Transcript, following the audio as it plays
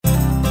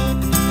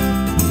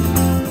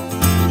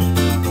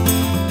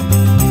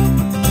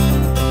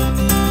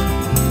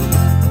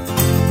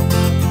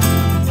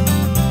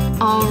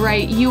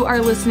right, you are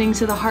listening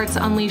to the Hearts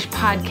Unleashed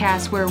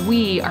podcast, where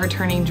we are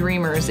turning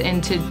dreamers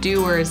into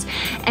doers.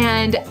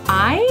 And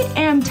I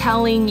am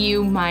telling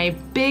you my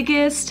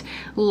biggest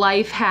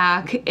life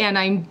hack, and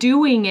I'm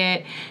doing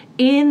it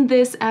in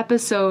this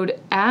episode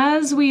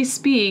as we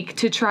speak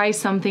to try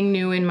something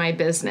new in my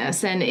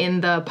business and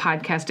in the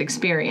podcast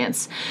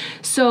experience.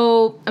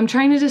 So I'm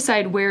trying to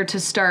decide where to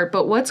start,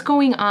 but what's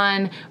going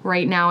on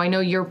right now? I know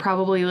you're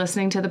probably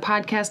listening to the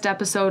podcast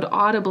episode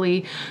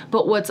audibly,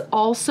 but what's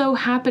also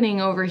happening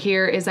over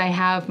here is I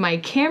have my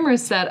camera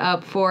set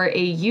up for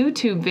a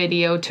YouTube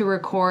video to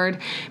record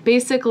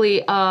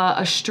basically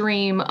a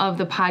stream of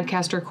the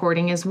podcast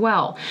recording as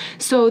well.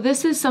 So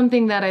this is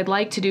something that I'd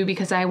like to do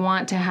because I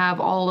want to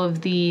have all of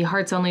the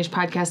Hearts Unleashed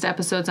podcast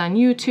episodes on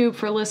YouTube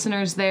for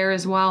listeners there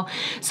as well.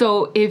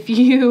 So if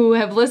you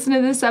have listened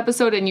to this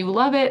episode and you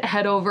love it,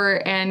 head over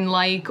and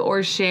like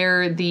or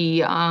share the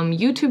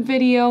YouTube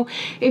video.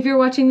 If you're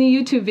watching the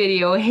YouTube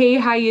video, hey,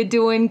 how you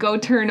doing? Go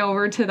turn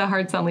over to the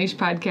Hearts Unleashed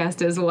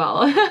podcast as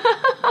well.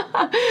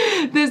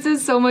 This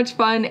is so much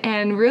fun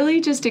and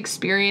really just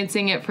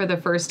experiencing it for the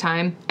first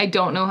time. I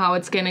don't know how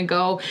it's going to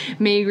go.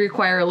 May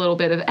require a little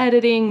bit of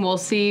editing. We'll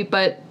see,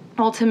 but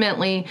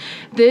ultimately,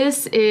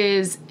 this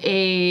is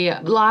a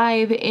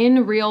live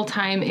in real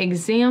time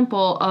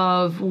example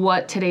of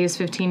what today's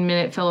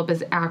 15-minute fill-up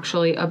is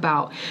actually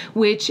about,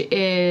 which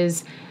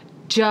is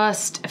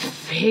just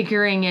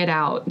figuring it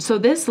out. So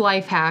this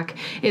life hack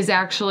is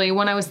actually,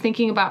 when I was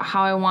thinking about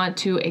how I want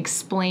to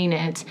explain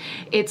it,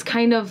 it's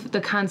kind of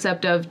the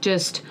concept of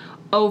just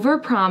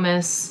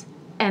overpromise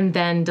and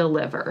then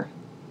deliver.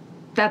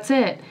 That's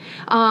it.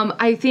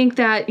 I think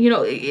that,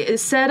 it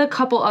said a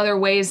couple other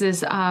ways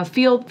is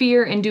field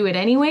fear and do it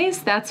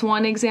anyways. That's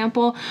one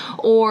example.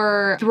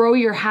 Or throw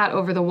your hat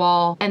over the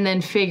wall and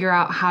then figure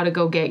out how to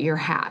go get your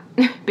hat,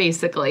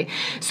 basically.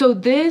 So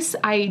this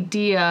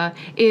idea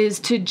is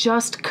to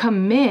just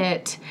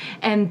commit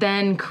and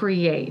then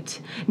create.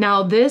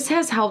 Now, this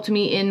has helped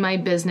me in my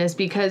business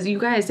because, you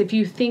guys, if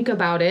you think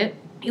about it,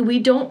 we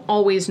don't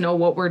always know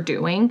what we're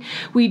doing.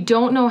 We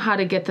don't know how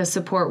to get the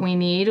support we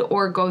need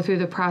or go through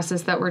the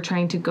process that we're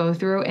trying to go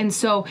through. And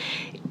so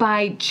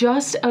by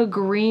just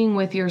agreeing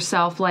with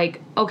yourself,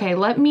 like, okay,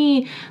 let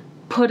me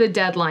put a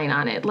deadline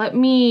on it. Let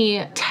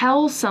me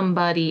tell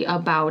somebody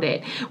about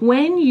it.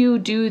 When you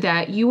do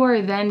that, you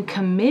are then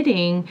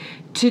committing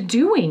to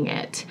doing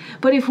it.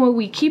 But if when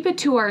we keep it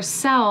to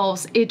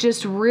ourselves, it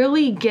just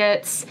really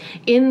gets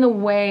in the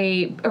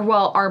way, or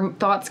well, our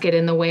thoughts get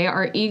in the way,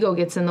 our ego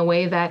gets in the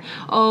way that,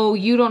 oh,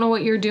 you don't know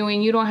what you're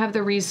doing, you don't have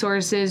the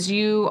resources,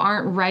 you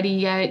aren't ready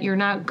yet, you're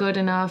not good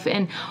enough,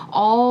 and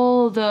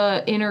all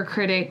the inner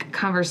critic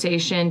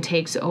conversation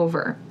takes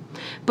over.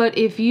 But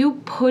if you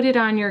put it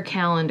on your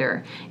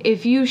calendar,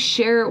 if you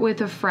share it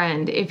with a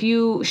friend, if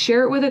you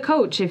share it with a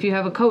coach, if you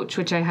have a coach,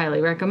 which I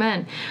highly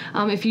recommend,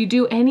 if you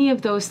do any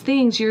of those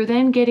things, you're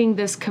then getting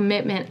this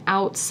commitment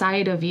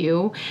outside of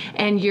you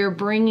and you're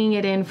bringing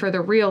it in for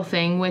the real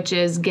thing, which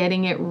is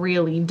getting it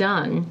really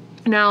done.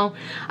 Now,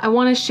 I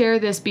want to share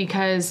this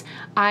because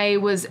I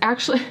was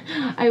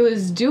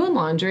doing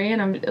laundry,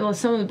 and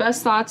some of the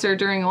best thoughts are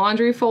during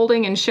laundry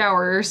folding and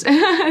showers,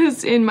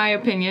 in my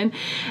opinion.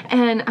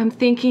 And I'm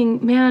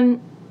thinking, man,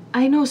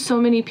 I know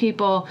so many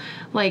people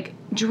like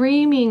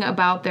dreaming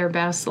about their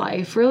best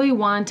life, really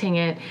wanting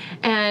it.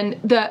 And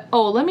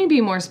let me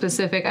be more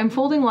specific. I'm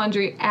folding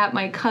laundry at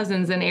my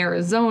cousin's in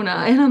Arizona.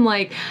 And I'm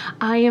like,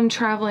 I am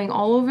traveling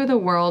all over the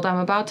world. I'm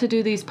about to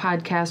do these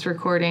podcast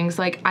recordings.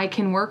 Like, I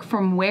can work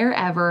from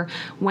wherever,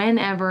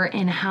 whenever,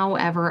 and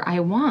however I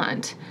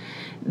want.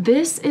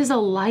 This is a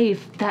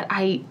life that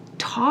I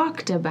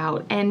talked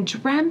about and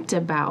dreamt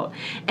about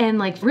and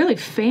like really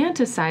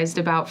fantasized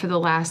about for the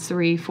last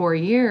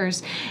 3-4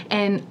 years.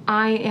 And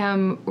I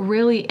am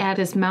really at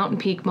this mountain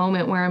peak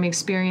moment where I'm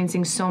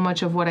experiencing so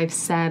much of what I've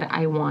said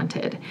I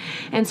wanted.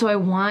 And so I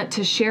want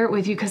to share it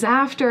with you because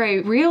after I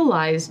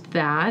realized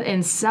that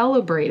and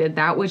celebrated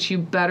that, which you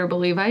better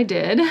believe I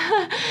did,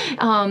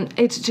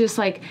 it's just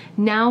like,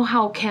 now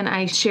how can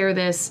I share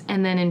this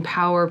and then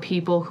empower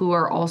people who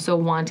are also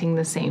wanting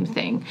the same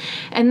thing?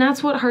 And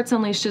that's what Hearts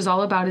Unleashed is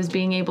all about, is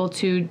being able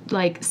to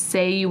like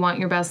say you want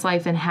your best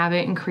life and have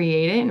it and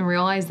create it and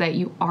realize that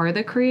you are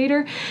the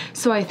creator.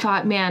 So I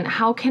thought, man,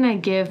 how can I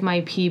give my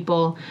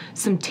people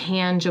some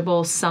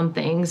tangible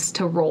somethings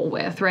to roll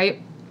with,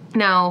 right?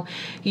 Now,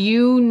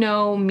 you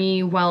know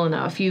me well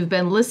enough. You've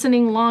been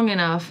listening long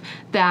enough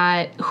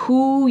that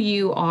who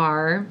you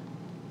are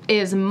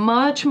is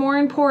much more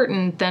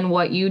important than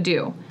what you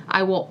do.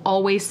 I will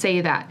always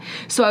say that.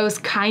 So I was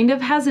kind of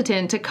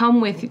hesitant to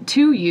come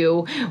to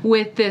you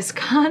with this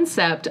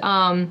concept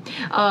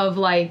of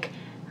like,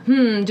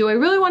 do I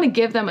really want to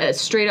give them a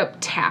straight up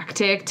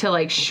tactic to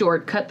like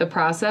shortcut the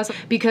process?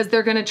 Because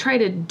they're going to try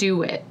to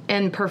do it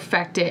and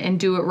perfect it and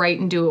do it right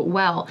and do it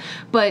well.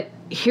 But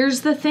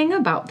here's the thing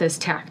about this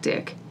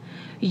tactic.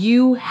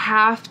 You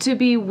have to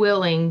be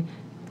willing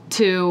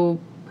to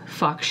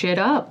fuck shit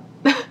up.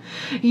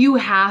 You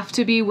have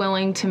to be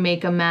willing to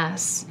make a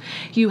mess.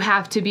 You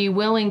have to be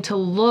willing to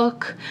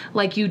look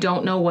like you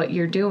don't know what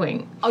you're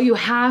doing. You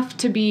have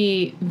to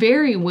be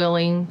very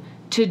willing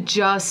to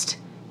just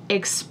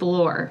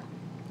explore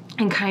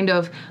and kind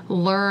of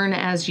learn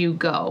as you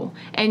go.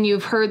 And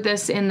you've heard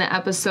this in the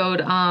episode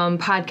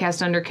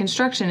podcast Under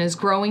Construction, is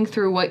growing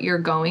through what you're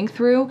going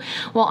through.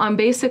 Well, I'm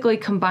basically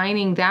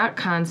combining that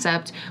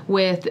concept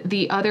with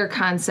the other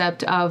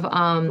concept of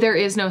there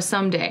is no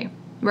someday.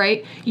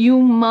 Right? You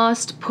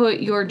must put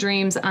your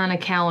dreams on a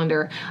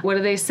calendar. What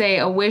do they say?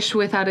 A wish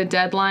without a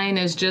deadline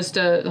is just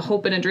a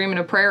hope and a dream and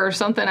a prayer or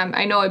something.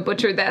 I know I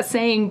butchered that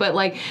saying, but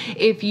like,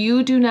 if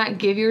you do not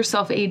give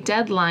yourself a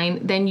deadline,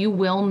 then you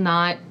will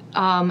not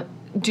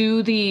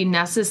do the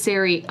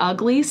necessary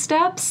ugly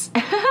steps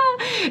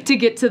to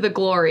get to the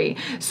glory.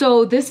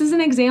 So this is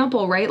an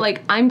example, right?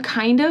 Like, I'm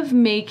kind of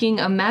making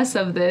a mess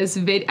of this.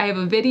 I have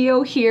a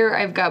video here,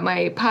 I've got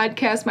my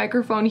podcast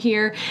microphone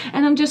here,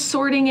 and I'm just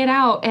sorting it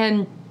out,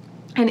 and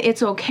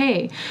it's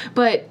okay.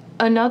 But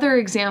another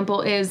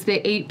example is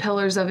the 8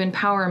 pillars of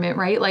empowerment,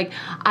 right? Like,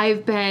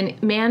 I've been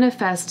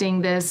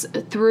manifesting this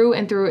through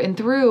and through and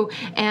through,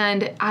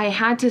 and I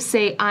had to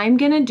say, I'm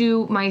going to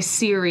do my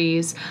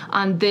series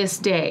on this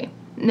day.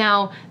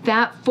 Now,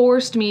 that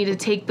forced me to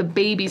take the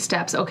baby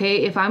steps,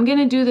 okay? If I'm going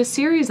to do the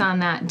series on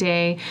that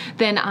day,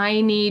 then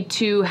I need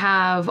to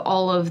have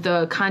all of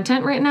the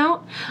content written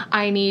out.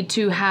 I need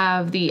to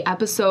have the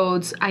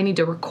episodes. I need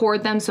to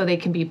record them so they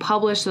can be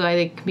published, so that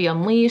they can be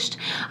unleashed.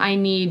 I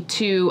need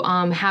to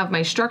have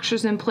my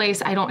structures in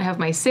place. I don't have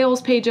my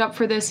sales page up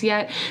for this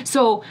yet.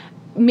 So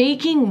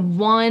making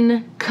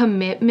one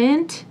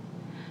commitment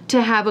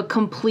to have a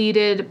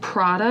completed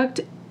product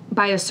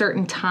by a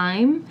certain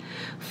time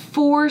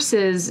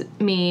forces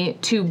me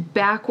to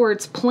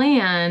backwards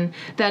plan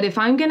that if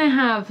I'm going to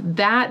have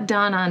that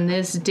done on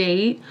this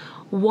date,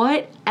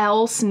 what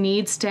else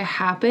needs to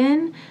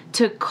happen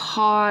to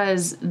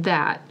cause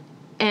that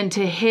and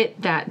to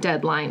hit that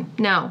deadline?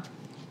 Now,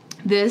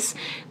 this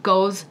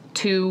goes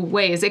 2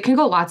 ways. It can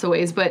go lots of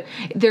ways, but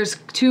there's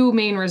 2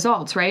 main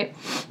results, right?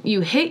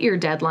 You hit your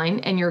deadline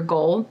and your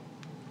goal,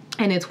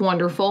 and it's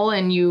wonderful,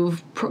 and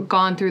you've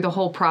gone through the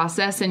whole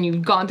process, and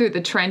you've gone through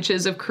the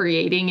trenches of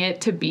creating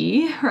it to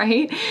be,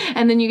 right?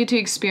 And then you get to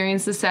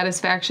experience the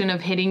satisfaction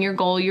of hitting your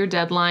goal, your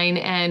deadline,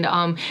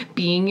 and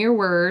being your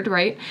word,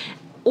 right?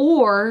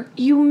 Or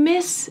you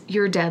miss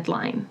your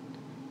deadline.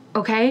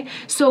 Okay,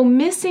 so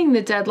missing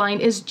the deadline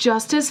is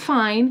just as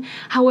fine.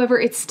 However,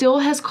 it still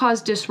has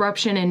caused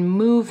disruption and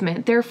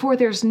movement. Therefore,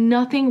 there's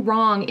nothing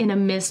wrong in a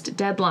missed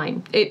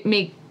deadline.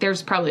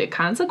 There's probably a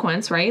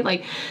consequence, right?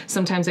 Like,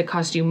 sometimes it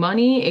costs you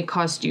money, it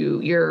costs you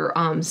your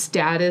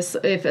status,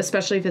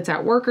 especially if it's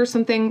at work or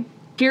something.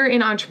 Here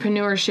in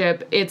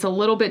entrepreneurship, it's a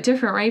little bit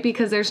different, right?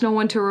 Because there's no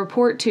one to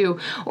report to.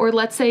 Or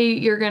let's say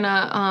you're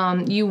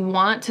gonna, you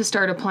want to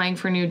start applying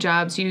for new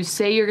jobs. You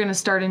say you're gonna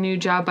start a new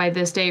job by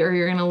this day, or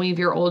you're gonna leave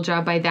your old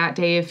job by that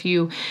day if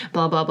you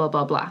blah, blah, blah,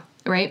 blah, blah,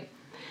 right?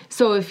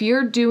 So if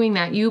you're doing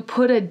that, you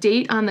put a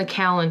date on the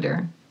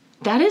calendar.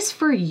 That is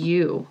for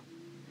you.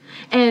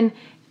 And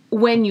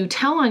when you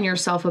tell on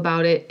yourself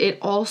about it, it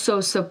also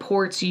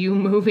supports you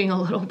moving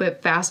a little bit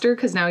faster,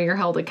 because now you're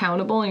held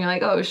accountable and you're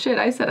like, oh shit,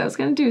 I said I was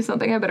going to do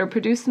something. I better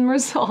produce some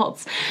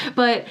results.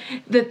 But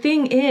the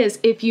thing is,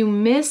 if you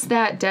miss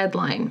that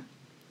deadline,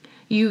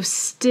 you've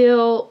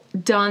still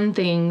done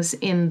things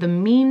in the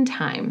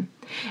meantime.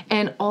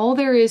 And all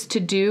there is to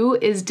do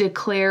is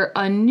declare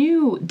a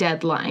new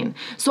deadline.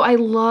 So I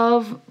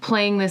love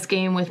playing this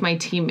game with my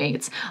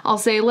teammates. I'll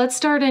say, let's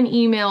start an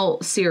email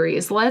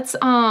series. Let's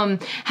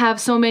have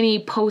so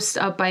many posts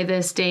up by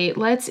this date.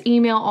 Let's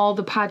email all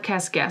the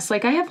podcast guests.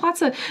 Like, I have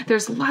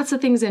there's lots of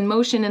things in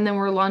motion, and then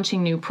we're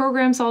launching new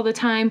programs all the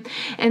time.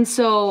 And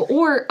so,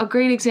 or a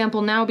great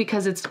example now,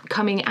 because it's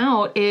coming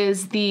out,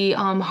 is the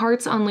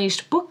Hearts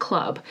Unleashed book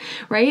club,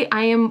 right?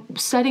 I am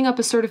setting up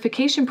a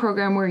certification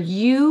program where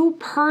you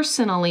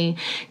personally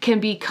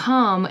can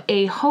become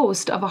a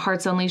host of a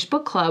Hearts Unleashed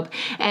book club.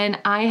 And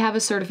I have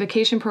a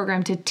certification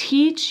program to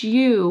teach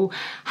you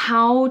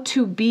how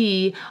to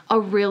be a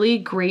really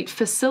great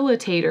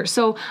facilitator.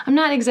 So I'm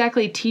not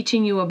exactly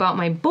teaching you about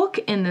my book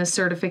in this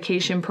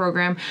certification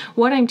program.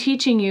 What I'm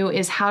teaching you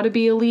is how to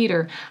be a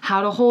leader,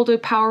 how to hold a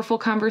powerful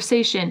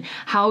conversation,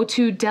 how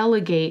to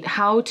delegate,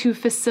 how to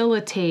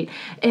facilitate.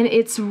 And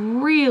it's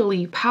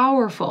really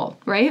powerful,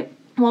 right?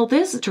 Well,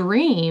 this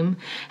dream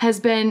has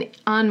been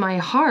on my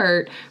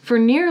heart for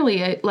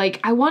nearly,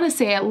 I want to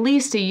say at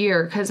least a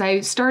year, because I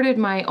started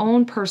my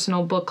own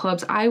personal book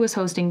clubs. I was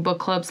hosting book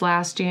clubs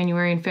last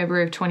January and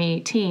February of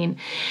 2018.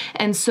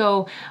 And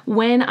so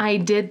when I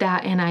did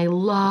that, and I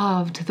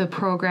loved the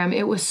program,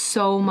 it was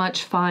so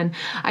much fun.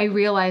 I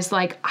realized,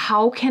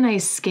 how can I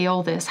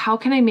scale this? How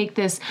can I make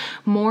this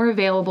more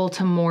available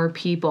to more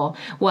people?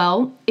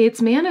 Well,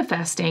 it's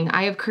manifesting.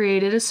 I have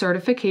created a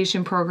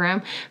certification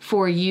program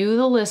for you,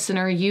 the listener,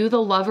 listener, you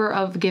the lover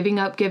of Giving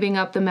Up,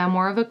 the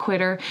Memoir of a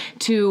Quitter,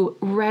 to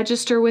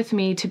register with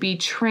me to be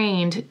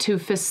trained to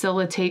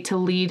facilitate, to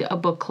lead a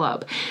book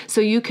club.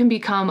 So you can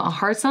become a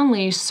Hearts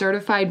Unleashed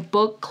certified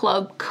book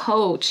club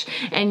coach,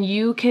 and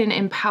you can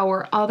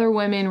empower other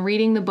women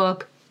reading the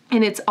book.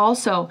 And it's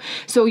also,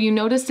 so you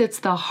noticed it's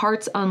the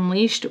Hearts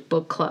Unleashed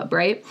book club,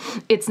 right?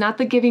 It's not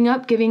the Giving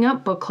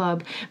Up book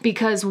club,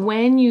 because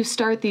when you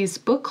start these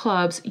book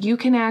clubs, you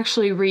can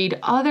actually read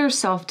other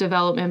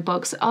self-development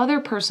books, other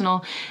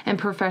personal and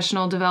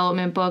professional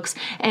development books.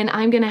 And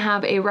I'm going to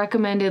have a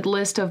recommended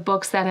list of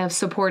books that have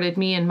supported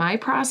me in my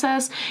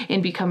process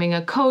in becoming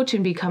a coach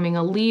and becoming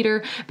a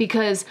leader,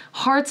 because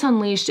Hearts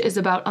Unleashed is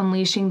about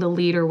unleashing the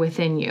leader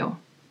within you.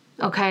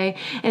 Okay.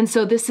 And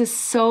so this is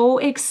so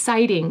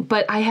exciting,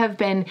 but I have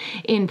been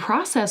in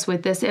process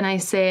with this. And I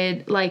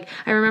said, like,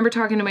 I remember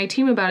talking to my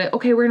team about it.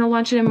 Okay, we're going to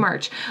launch it in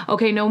March.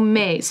 Okay, no,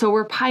 May. So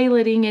we're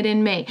piloting it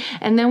in May.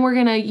 And then we're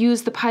going to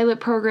use the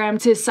pilot program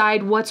to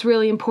decide what's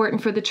really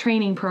important for the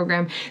training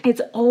program.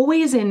 It's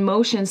always in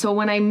motion. So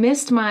when I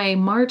missed my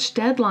March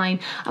deadline,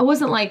 I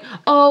wasn't like,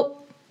 oh,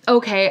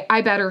 okay,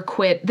 I better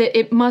quit, that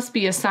it must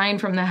be a sign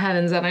from the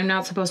heavens that I'm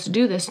not supposed to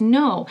do this.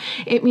 No,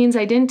 it means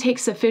I didn't take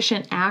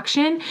sufficient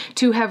action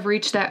to have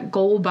reached that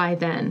goal by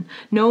then.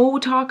 No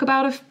talk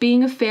about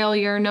being a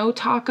failure, no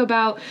talk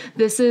about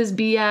this is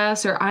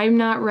BS or I'm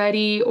not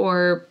ready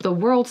or the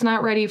world's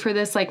not ready for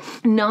this. Like,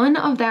 none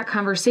of that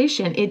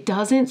conversation. It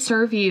doesn't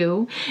serve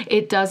you.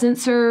 It doesn't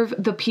serve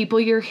the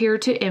people you're here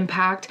to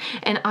impact.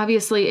 And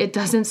obviously it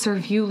doesn't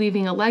serve you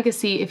leaving a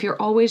legacy if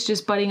you're always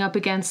just butting up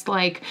against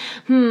like,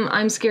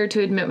 I'm scared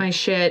to admit my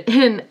shit,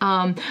 and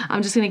I'm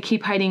just going to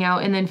keep hiding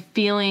out and then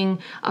feeling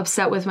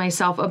upset with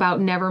myself about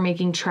never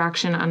making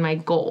traction on my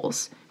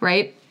goals,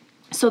 right?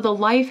 So the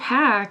life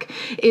hack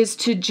is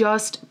to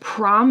just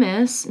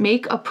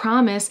make a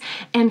promise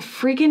and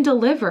freaking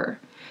deliver.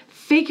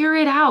 Figure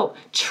it out,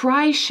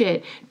 try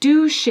shit,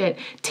 do shit,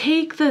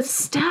 take the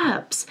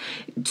steps.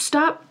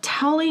 Stop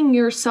telling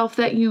yourself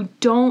that you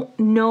don't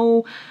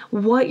know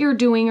what you're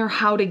doing or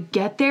how to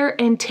get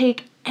there, and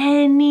take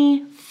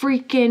any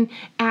freaking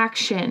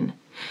action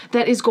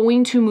that is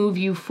going to move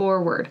you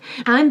forward.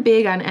 I'm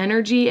big on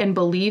energy and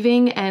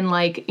believing and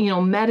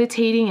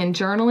meditating and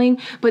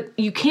journaling, but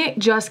you can't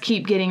just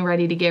keep getting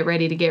ready to get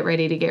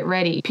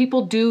ready.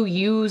 People do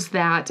use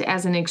that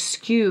as an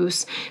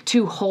excuse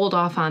to hold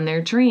off on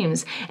their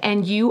dreams.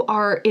 And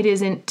it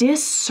is a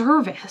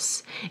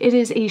disservice. It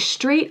is a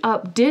straight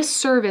up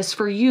disservice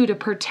for you to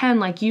pretend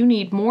like you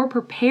need more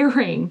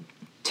preparing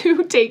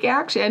to take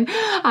action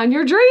on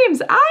your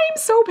dreams. I'm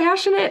so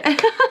passionate.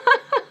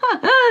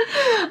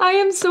 I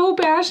am so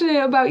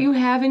passionate about you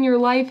having your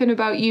life and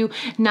about you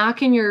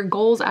knocking your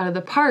goals out of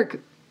the park.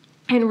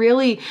 And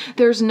really,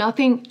 there's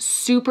nothing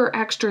super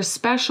extra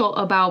special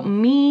about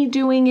me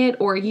doing it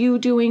or you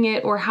doing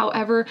it or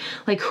whoever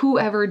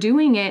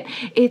doing it.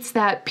 It's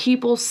that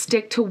people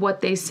stick to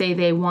what they say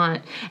they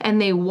want,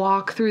 and they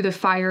walk through the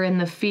fire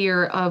and the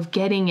fear of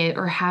getting it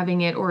or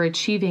having it or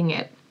achieving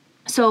it.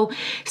 So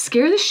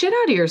scare the shit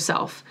out of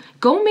yourself.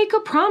 Go make a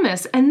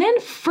promise and then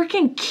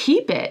freaking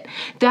keep it.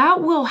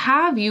 That will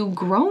have you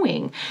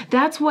growing.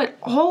 That's what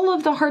all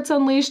of the Hearts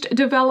Unleashed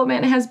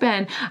development has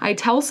been. I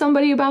tell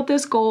somebody about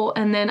this goal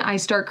and then I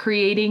start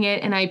creating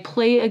it, and I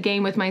play a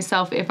game with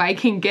myself if I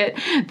can get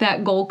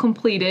that goal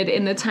completed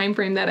in the time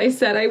frame that I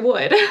said I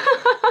would.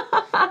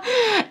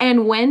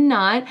 And when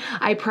not,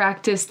 I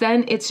practice.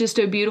 Then it's just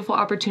a beautiful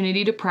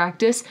opportunity to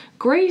practice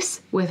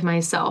grace with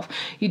myself.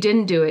 You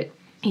didn't do it.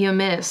 You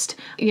missed,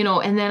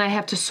 and then I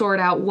have to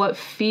sort out what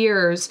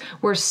fears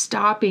were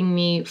stopping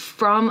me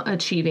from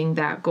achieving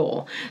that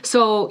goal.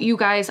 So you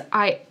guys,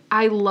 I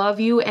love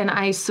you and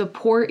I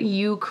support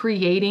you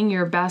creating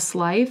your best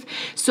life.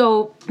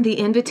 So the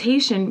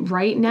invitation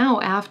right now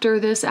after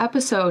this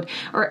episode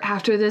or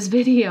after this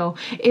video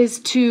is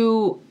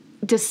to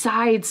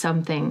decide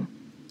something.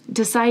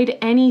 Decide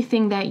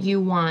anything that you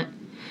want.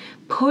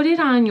 Put it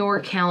on your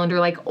calendar,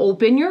 like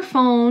open your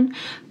phone,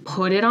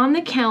 put it on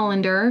the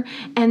calendar,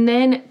 and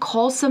then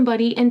call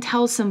somebody and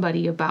tell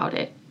somebody about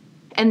it.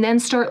 And then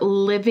start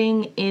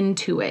living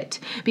into it.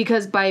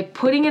 Because by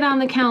putting it on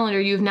the calendar,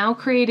 you've now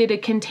created a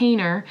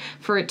container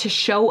for it to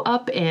show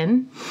up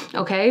in,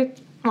 okay?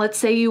 Let's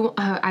say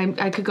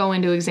I could go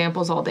into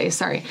examples all day,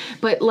 sorry.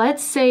 But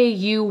let's say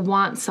you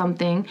want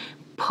something.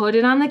 Put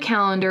it on the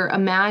calendar.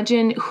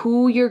 Imagine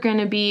who you're going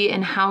to be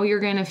and how you're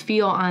going to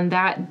feel on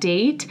that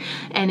date,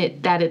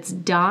 and that it's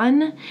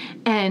done,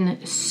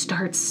 and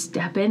start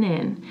stepping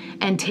in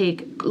and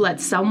let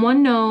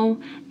someone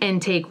know and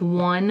take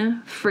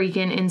one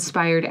freaking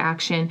inspired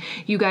action.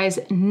 You guys,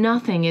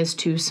 nothing is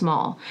too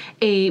small.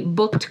 A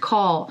booked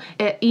call,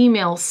 an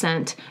email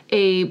sent,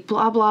 a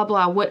blah, blah,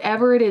 blah,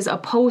 whatever it is, a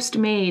post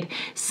made,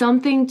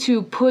 something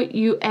to put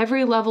you,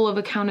 every level of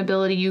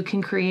accountability you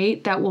can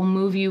create that will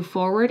move you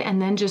forward.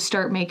 And then just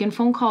start making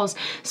phone calls,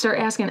 start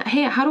asking,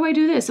 hey, how do I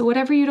do this?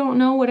 Whatever you don't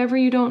know, whatever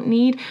you don't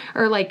need,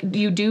 or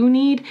you do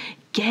need,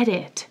 get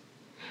it.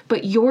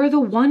 But you're the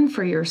one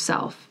for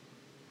yourself.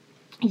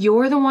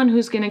 You're the one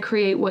who's going to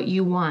create what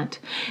you want.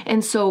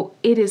 And so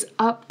it is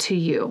up to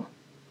you,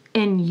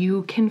 and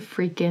you can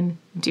freaking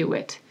do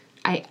it.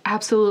 I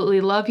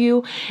absolutely love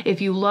you. If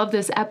you love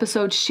this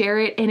episode, share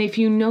it. And if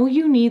you know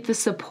you need the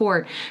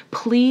support,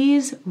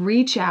 please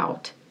reach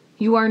out.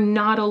 You are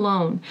not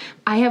alone.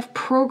 I have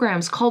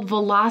programs called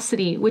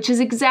Velocity, which is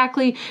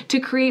exactly to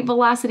create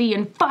velocity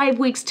in 5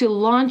 weeks to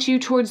launch you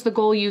towards the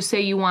goal you say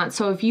you want.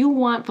 So if you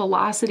want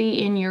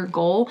velocity in your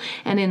goal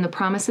and in the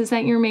promises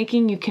that you're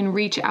making, you can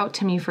reach out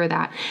to me for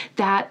that.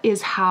 That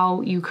is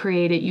how you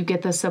create it. You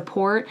get the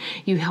support,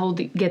 you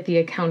get the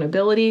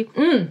accountability.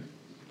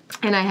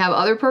 And I have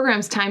other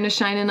programs, Time to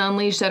Shine and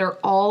Unleash, that are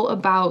all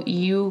about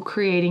you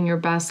creating your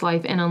best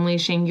life and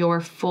unleashing your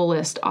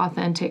fullest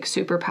authentic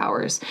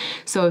superpowers.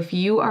 So if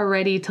you are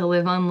ready to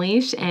live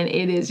unleashed and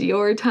it is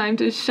your time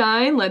to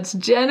shine, let's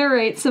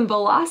generate some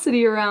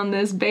velocity around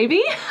this,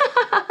 baby.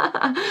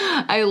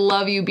 I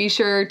love you. Be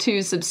sure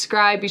to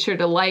subscribe. Be sure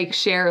to like,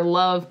 share,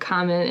 love,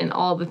 comment, and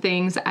all the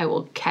things. I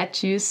will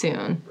catch you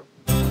soon.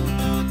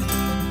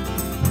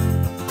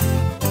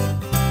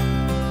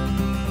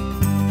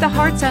 The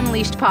Hearts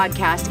Unleashed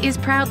podcast is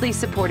proudly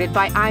supported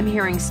by I'm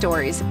Hearing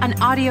Stories, an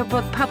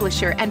audiobook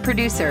publisher and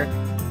producer.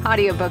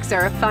 Audiobooks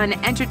are a fun,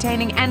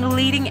 entertaining, and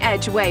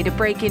leading-edge way to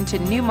break into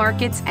new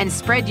markets and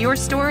spread your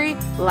story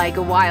like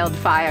a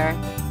wildfire.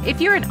 If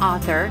you're an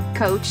author,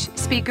 coach,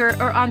 speaker,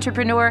 or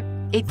entrepreneur,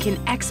 it can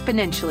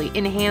exponentially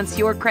enhance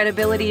your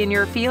credibility in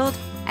your field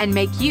and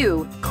make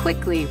you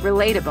quickly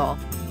relatable.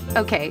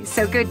 Okay,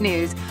 so good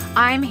news.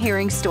 I'm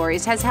Hearing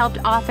Stories has helped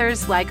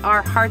authors like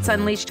our Hearts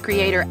Unleashed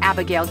creator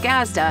Abigail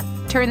Gazda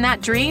turn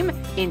that dream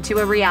into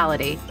a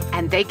reality.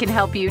 And they can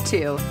help you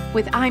too.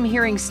 With I'm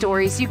Hearing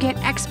Stories, you get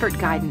expert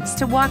guidance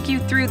to walk you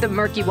through the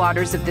murky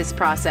waters of this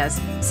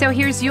process. So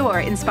here's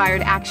your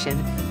inspired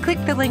action. Click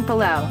the link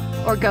below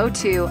or go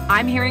to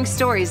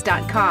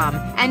imhearingstories.com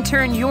and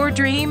turn your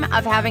dream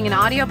of having an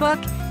audiobook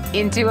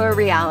into a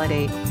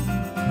reality.